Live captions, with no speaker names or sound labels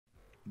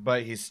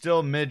but he's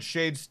still mid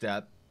shade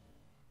step,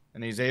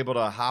 and he's able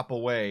to hop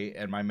away,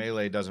 and my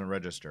melee doesn't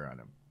register on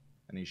him,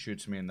 and he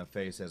shoots me in the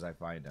face as I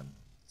find him.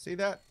 See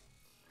that?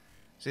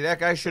 See, that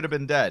guy should have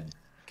been dead,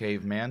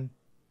 caveman.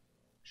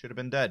 Should have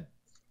been dead.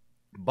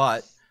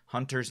 But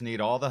hunters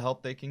need all the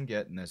help they can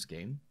get in this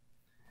game.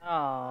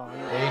 Oh,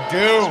 they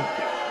do.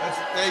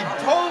 They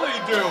totally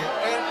do.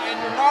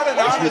 And you're not an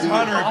honest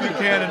hunter if you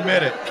can't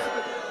admit it.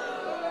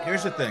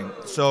 Here's the thing.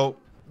 So,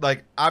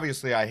 like,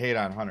 obviously I hate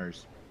on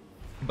hunters.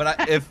 But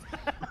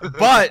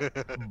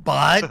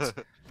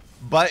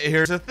but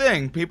here's the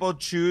thing. People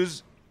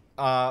choose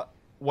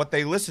what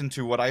they listen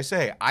to, what I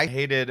say. I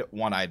hated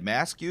one-eyed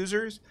mask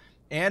users,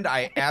 and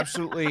I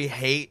absolutely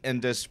hate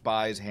and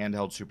despise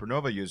handheld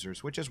supernova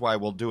users, which is why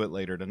we'll do it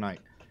later tonight.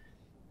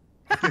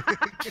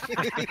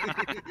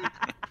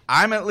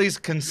 I'm at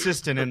least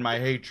consistent in my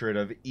hatred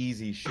of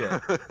easy shit.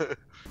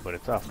 But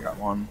it's tough. Got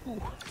one.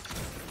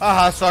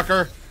 Haha,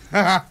 sucker.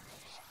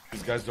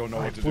 These guys don't know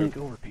what to do.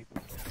 Over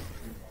people.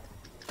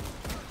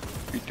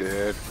 He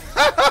did.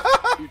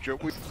 You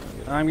joke with.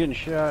 I'm getting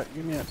shot.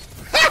 Give me a...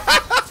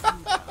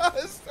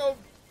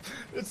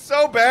 It's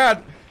so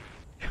bad.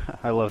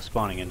 I love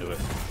spawning into it.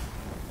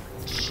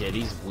 Shit,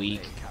 he's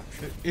weak.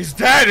 He's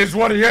dead is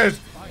what he is.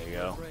 There you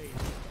go.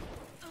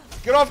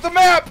 Get off the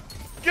map!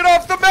 Get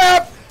off the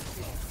map!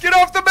 Get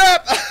off the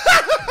map!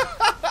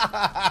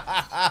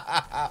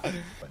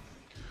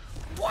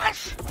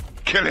 What?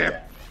 Kill him.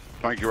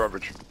 Thank you,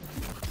 Average.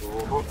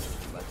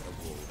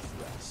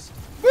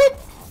 Whoop!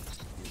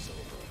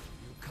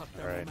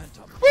 Alright.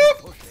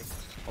 Whoop!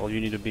 All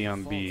you need to be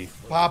on B.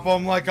 Pop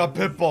him like a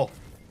pit bull.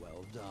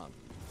 Well done.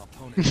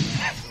 Opponent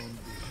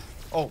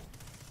Oh.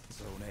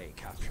 Zone A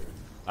captured.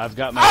 I've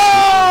got my.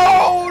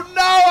 Oh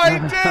no, I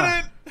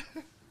didn't!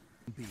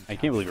 I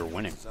can't believe we're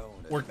winning.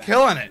 We're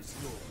killing it.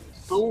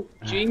 oh,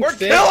 jinx We're it.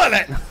 killing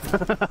it.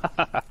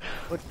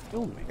 What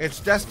killed me? It's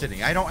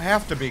destiny. I don't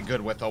have to be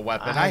good with a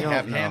weapon. I don't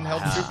have know handheld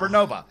how.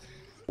 supernova.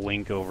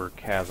 Link over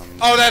chasm.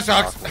 Oh, that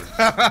sucks.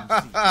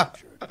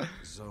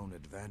 Zone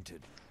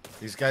advantage.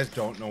 These guys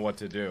don't know what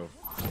to do.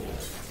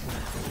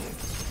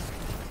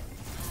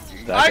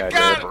 That I guy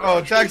got did. it.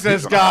 Oh,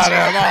 Texas got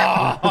him.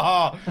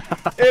 Oh,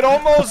 it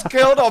almost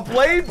killed a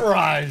blade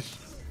barrage.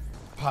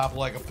 Pop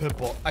like a pit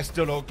bull. I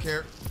still don't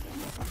care.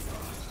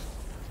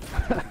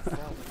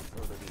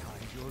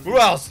 Who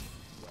else?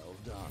 Well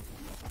done.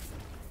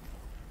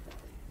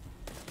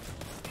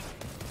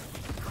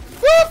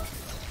 Whoop!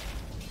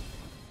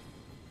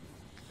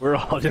 We're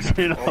all just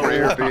in a Over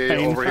here, B.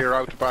 line. Over here,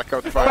 out the back,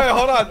 out the Wait, back.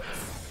 hold on.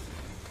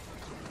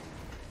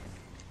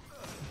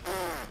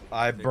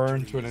 I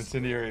burned to an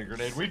incendiary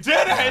grenade. We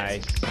did it!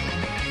 Nice.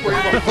 We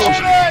did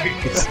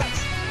it!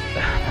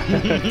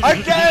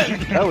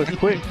 Again! That was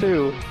quick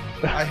too.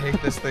 I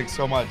hate this thing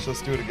so much.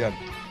 Let's do it again.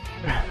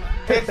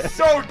 It's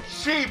so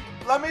cheap.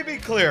 Let me be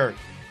clear.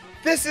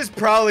 This is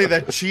probably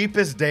the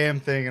cheapest damn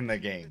thing in the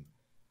game.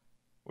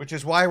 Which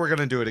is why we're going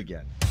to do it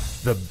again.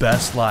 The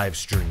best live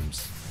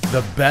streams,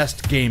 the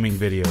best gaming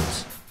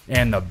videos,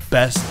 and the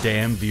best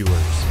damn viewers.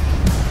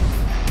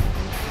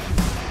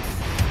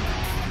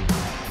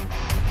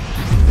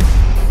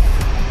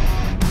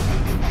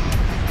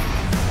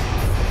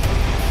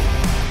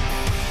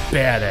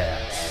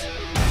 Badass.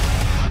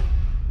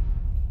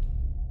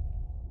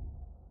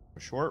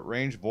 Short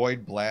range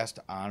void blast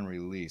on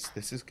release.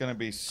 This is going to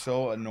be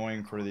so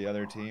annoying for the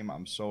other team.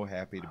 I'm so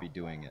happy to be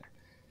doing it.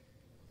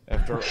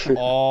 After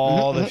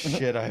all the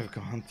shit I've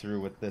gone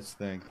through with this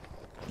thing.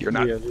 You're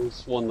not. Yeah,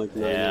 there's one like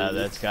that. Yeah,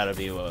 that's gotta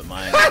be what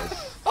mine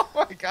is. Oh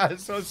my god,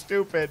 it's so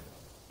stupid.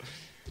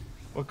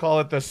 We'll call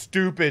it the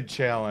stupid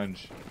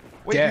challenge.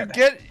 Wait, you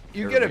get it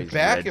Everybody's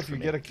back red if for you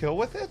me. get a kill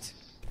with it?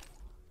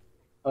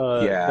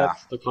 Yeah.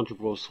 That's the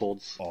Contrapost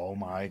holds. Oh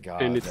my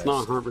god. And it's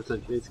that's- not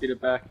 100% chance to get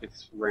it back,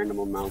 it's random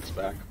amounts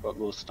back, but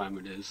most of the time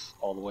it is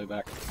all the way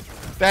back.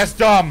 That's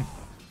dumb.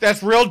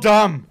 That's real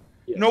dumb.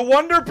 Yeah. No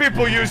wonder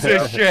people use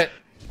this shit.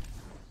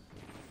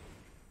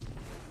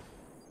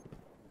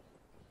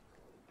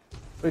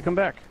 Wait, come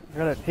back. I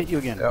gotta hit you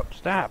again. Yep.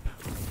 Stop.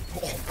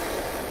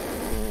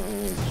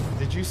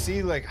 Did you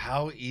see like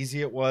how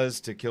easy it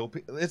was to kill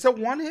people? It's a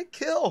one-hit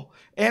kill,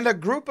 and a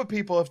group of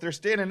people if they're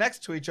standing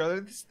next to each other.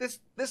 This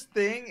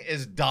thing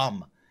is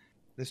dumb.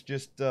 This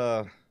just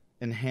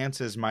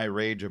enhances my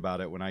rage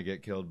about it when I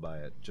get killed by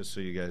it. Just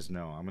so you guys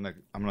know, I'm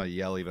gonna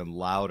yell even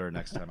louder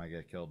next time I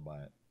get killed by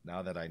it.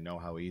 Now that I know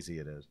how easy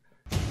it is.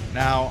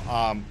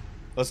 Now,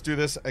 let's do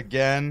this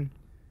again.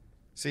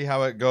 See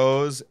how it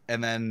goes,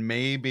 and then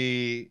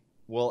maybe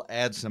we'll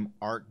add some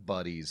arc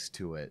buddies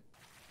to it.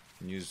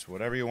 Use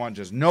whatever you want,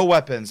 just no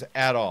weapons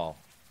at all.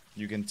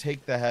 You can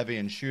take the heavy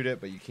and shoot it,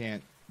 but you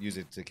can't use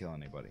it to kill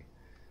anybody.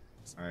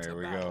 All right, here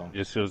we go.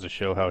 Just goes to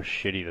show how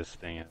shitty this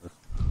thing is.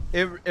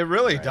 It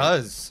really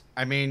does.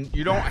 I mean,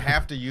 you don't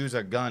have to use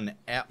a gun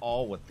at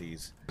all with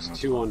these. It's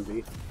 2 on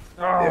B.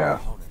 Yeah.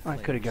 I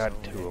could have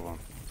got 2 of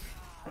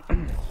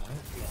them.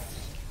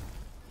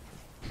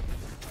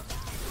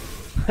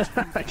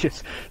 I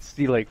just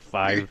see like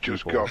 5 You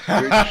just people. got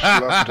bitch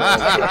slapped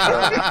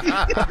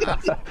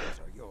off.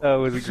 That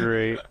was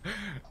great.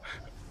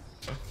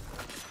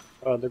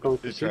 They're going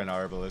for He's C. trying to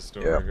arbalist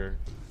over Yeah. here.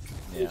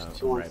 Yeah, There's I'm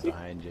two on right C.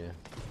 behind you.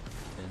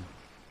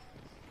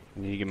 I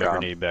need to get my Got him.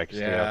 grenade back.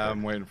 Stay Yeah, out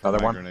I'm waiting for Another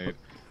my one? grenade.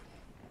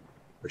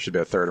 There should be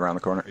a third around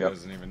the corner. He Yep.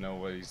 doesn't even know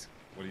what he's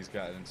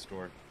got in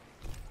store.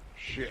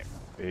 Shit.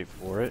 there. Wait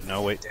for it.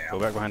 No, wait. Go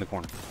back behind the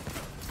corner.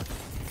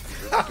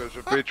 There's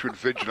a bitch with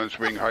vigilance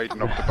wing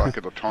hiding up the back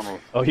of the tunnel.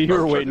 Oh, you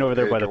were outside waiting over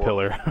there by the door.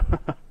 pillar.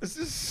 This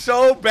is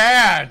so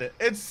bad.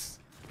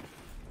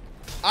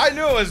 I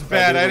knew it was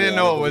bad. I didn't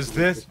know it was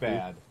this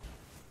bad.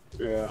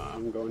 Yeah,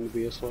 I'm going to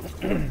be as well. The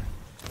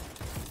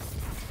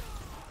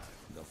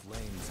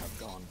flames have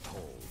gone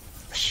cold.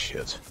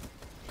 Shit.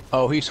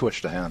 Oh, he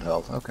switched to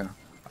handheld. Okay.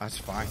 That's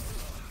fine.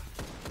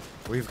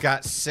 We've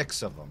got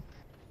 6 of them.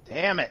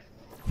 Damn it!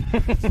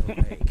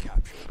 Zone A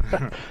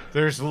captured.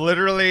 There's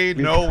literally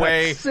no got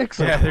way. 6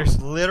 of Yeah, them.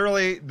 there's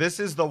literally. This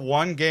is the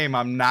one game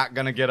I'm not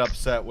gonna get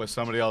upset with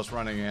somebody else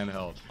running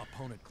handheld.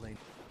 Opponent claimed.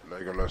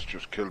 Legolas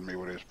just killed me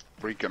with his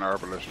freaking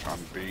arbalest on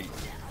B.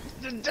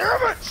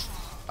 Damn it!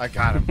 I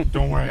got him.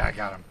 Don't worry, I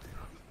got him.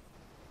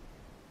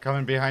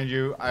 Coming behind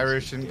you,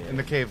 Irish in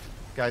the cave.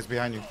 Guys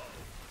behind you.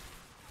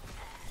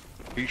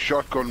 He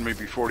shotgunned me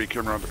before he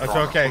came around the That's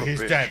corner. okay. What a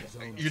He's bitch. dead.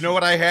 You know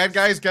what I had,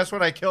 guys? Guess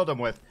what I killed him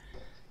with?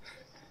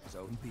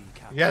 Zone B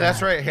captured. Yeah,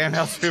 that's right.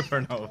 Handheld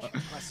supernova.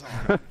 Press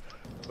on.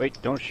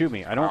 Wait, don't shoot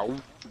me. I don't. Ow.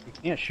 You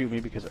can't shoot me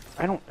because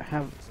I don't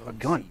have a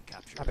gun. C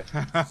captured.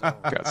 Zone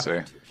Gotta say.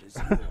 advantage is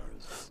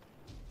yours.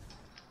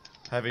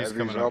 Heavy's Heavy's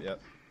coming up. up. Yep.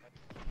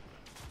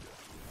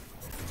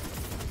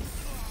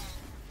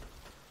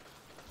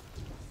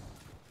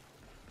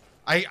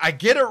 I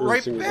get it right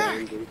Losing back.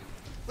 the engine.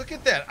 Look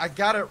at that. I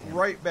got it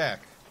right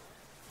back.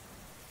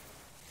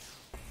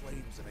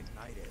 Flames have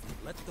ignited.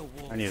 Let the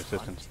wolves I need hunt.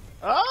 assistance.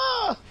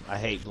 Ah! I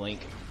hate Blink.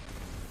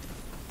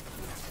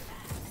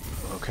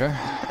 Okay.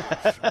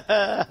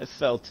 I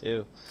fell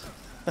too.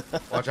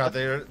 Watch out.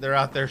 They're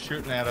out there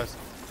shooting at us.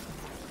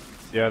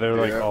 Yeah, they're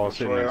like Yeah, all that's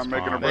sitting right, in I'm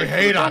making a spawn. They break for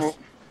hate the us.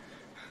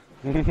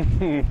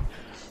 tunnel.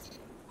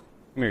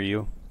 Come here,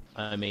 you.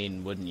 I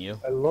mean, wouldn't you?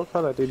 I love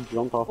how that did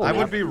jump off. I the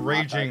would map be and not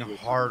raging actually-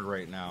 hard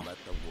right now. Let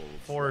the wolves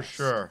For rest.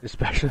 sure.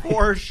 Especially.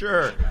 For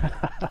sure.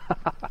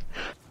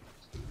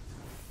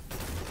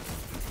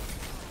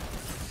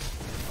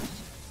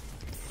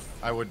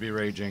 I would be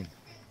raging.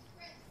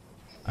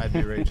 I'd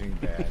be raging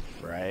bad.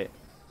 Right?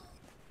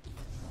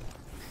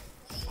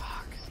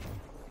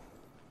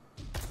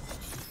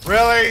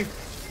 Really?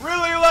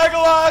 Really,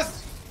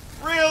 Legolas?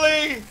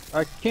 Really?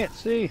 I can't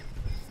see.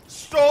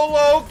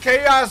 Solo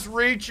chaos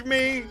reach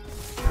me?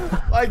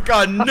 Like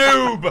a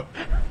noob.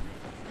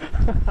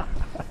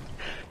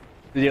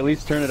 Did you at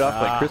least turn it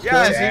off like Chris?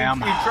 Yes, does?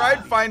 he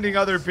tried finding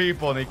other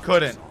people and he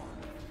couldn't.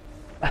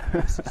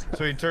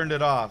 So he turned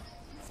it off.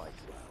 Fight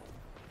well.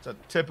 It's a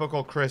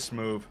typical Chris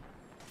move.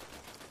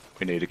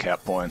 We need to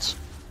cap points.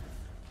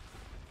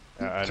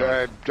 I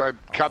don't.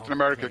 Captain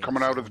America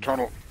coming out of the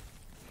tunnel.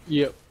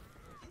 Yep.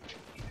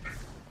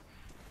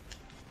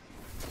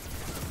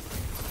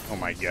 Oh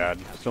my god,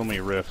 so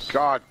many rifts.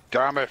 God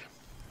damn it.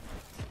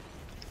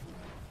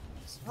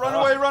 Run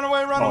away, run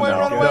away, run away, no.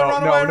 run away, No,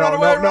 run no, away, no, run no,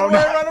 away, no, run away,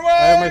 no. run away!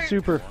 I have my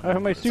super. I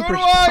have my super. do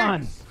I.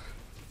 Spawn.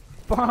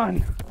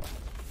 Spawn.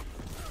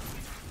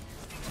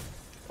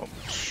 Oh,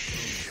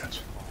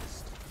 shit.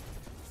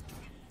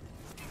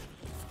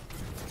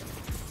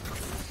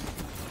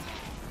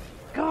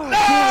 God.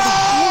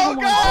 Oh,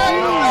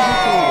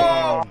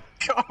 God!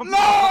 No! No!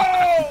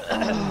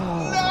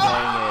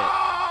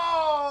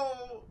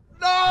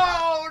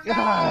 No!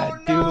 God,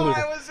 No! dude.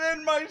 I was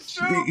in my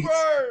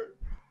super!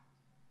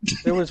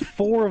 There was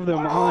 4 of them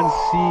on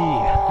C,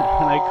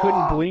 and I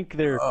couldn't blink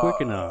there quick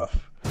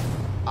enough.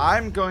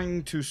 I'm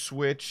going to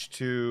switch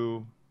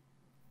to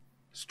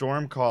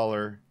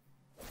Stormcaller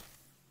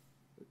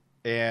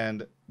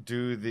and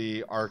do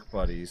the Arc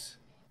Buddies.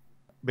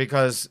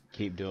 Because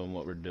Keep doing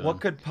what we're doing. what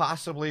could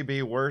possibly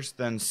be worse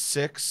than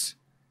 6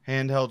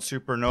 handheld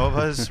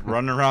supernovas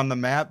running around the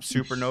map,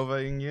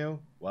 supernovaing you?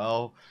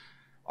 Well,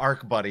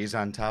 Arc Buddies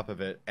on top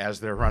of it as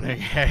they're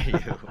running at you.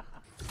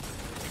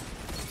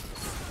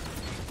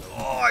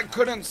 Oh, I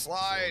couldn't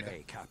slide. Zone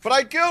A captured. But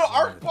I killed Zone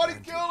Arc Buddy,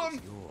 advantage killed is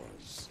him.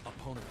 yours.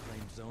 Opponent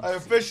claims zone I C.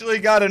 officially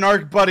got an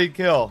Arc Buddy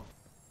kill.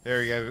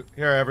 There you go.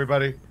 Here,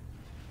 everybody.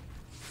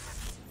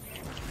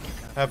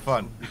 Have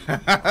fun.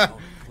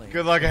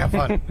 Good luck, have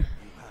fun. You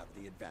have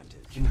the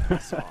advantage.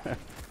 Press on.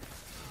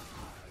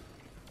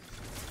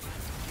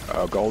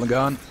 Golden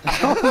gun.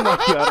 Oh my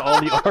god,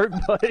 all the art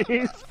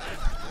buddies.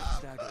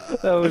 Stagger.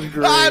 That was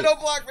great. Ah, don't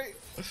block me.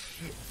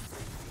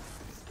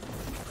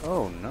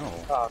 Oh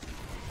no.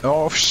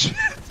 Oh, shit.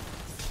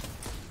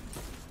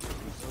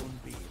 Zone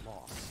B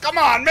lost. Come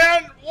on,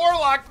 man.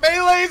 Warlock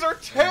melees are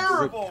There's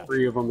terrible. like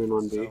 3 of them in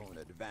on B. Zone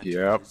advantage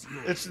Yep. is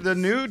yours. It's the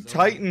new Zone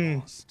Titan.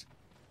 lost.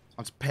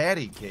 It's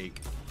patty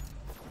cake.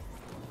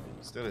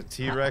 Instead of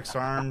T-Rex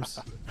arms.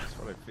 That's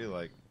what I feel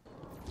like.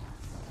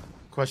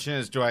 Question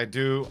is, do I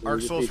do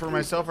Arc Souls for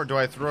myself or do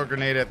I throw a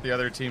grenade at the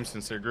other team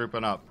since they're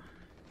grouping up?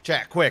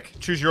 Chat, quick.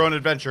 Choose your own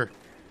adventure.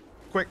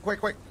 Quick,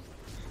 quick, quick.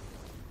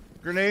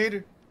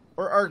 Grenade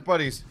Or arc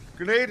buddies.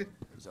 Grenade?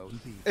 Zone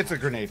B. It's a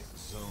grenade.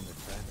 Zone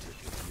advantage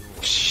is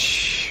yours.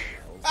 Shh.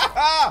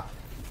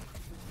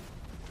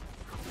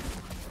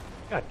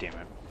 God damn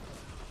it.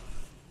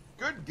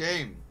 Good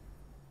game.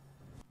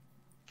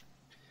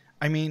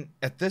 I mean,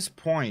 at this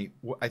point,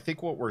 I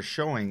think what we're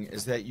showing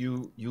is that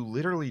you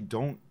literally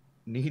don't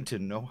need to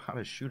know how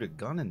to shoot a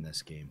gun in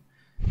this game.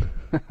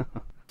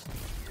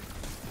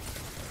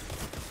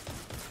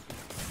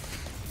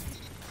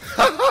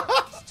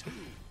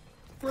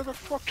 Where the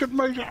fuck did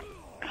my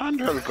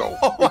handheld go?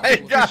 Oh my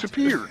It god!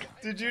 disappeared.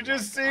 Did you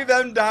just see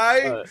them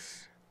die?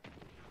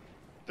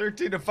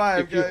 13 to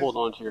 5, If you guys. hold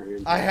on to your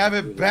hand, I have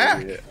it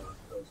back. it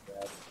goes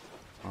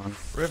bad.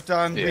 Rift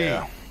on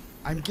Yeah. B.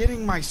 I'm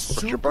getting my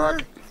Put your super.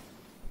 back.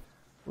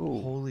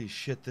 Holy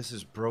shit, this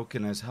is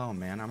broken as hell,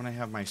 man. I'm gonna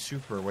have my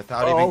super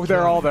without Oh, even. they're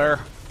killing all me. there.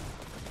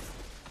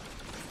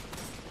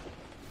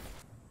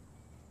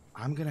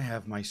 I'm gonna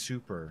have my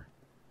super.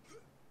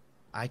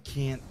 I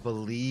can't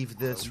believe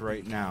this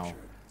right now.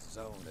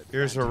 Zone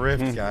Here's a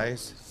rift,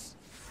 guys.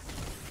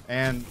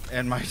 And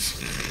my.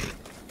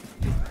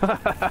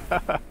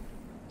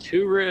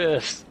 2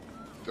 rifts.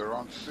 They're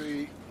on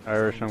C.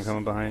 Irish, I'm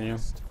coming behind you.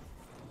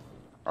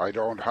 I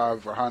don't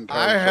have a handheld.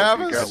 I so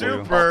have if you a get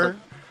one, super.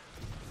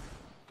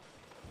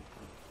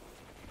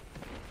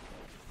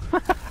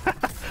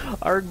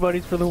 Arg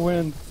buddies for the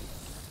win.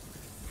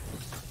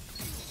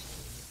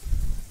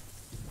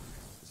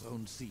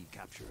 Zone C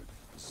captured.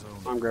 Zone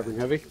I'm grabbing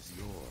heavy. is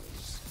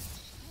yours.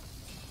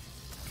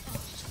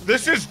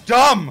 This is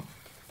dumb.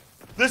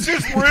 This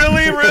is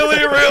really,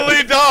 really,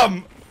 really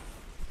dumb.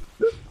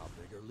 A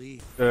bigger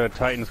lead.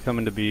 Titan's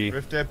coming to B.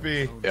 Rift at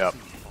B. Yep.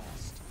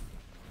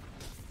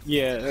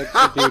 Yeah, that's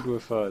the dude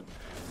with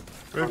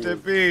Rift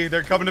at B.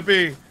 They're coming to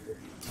B.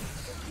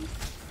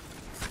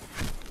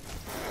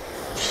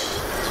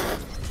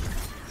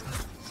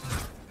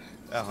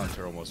 That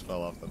hunter almost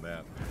fell off the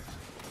map.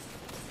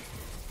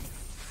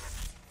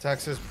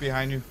 Texas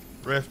behind you.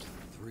 Rift.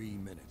 3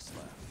 minutes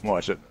left.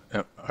 Watch it.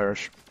 Yep.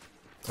 Irish.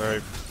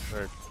 Sorry.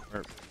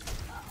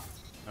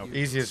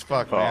 Easy as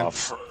fuck, man.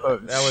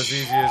 That was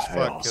easy as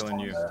fuck killing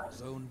you.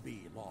 Zone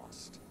B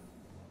lost.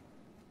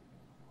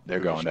 They're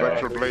going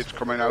Spectral to blades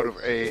coming out of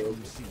A.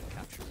 Zone C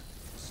captured.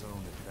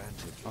 Zone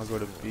advantage. I'll go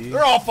to B.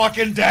 They're all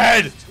fucking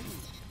dead!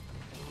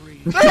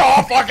 They're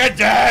all fucking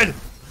dead!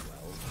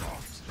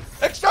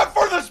 Except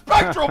for the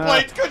spectral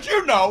blades, cause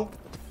you know.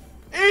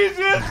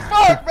 Easy as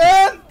fuck,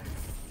 man!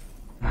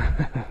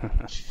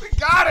 We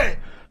got it!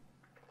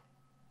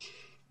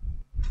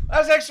 That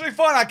was actually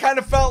fun. I kind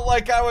of felt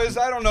like I was,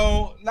 I don't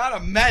know, not a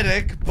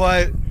medic,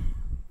 but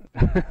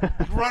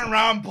running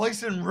around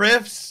placing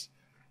riffs,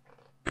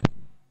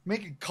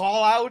 making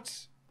call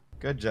outs.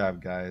 Good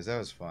job, guys. That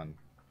was fun.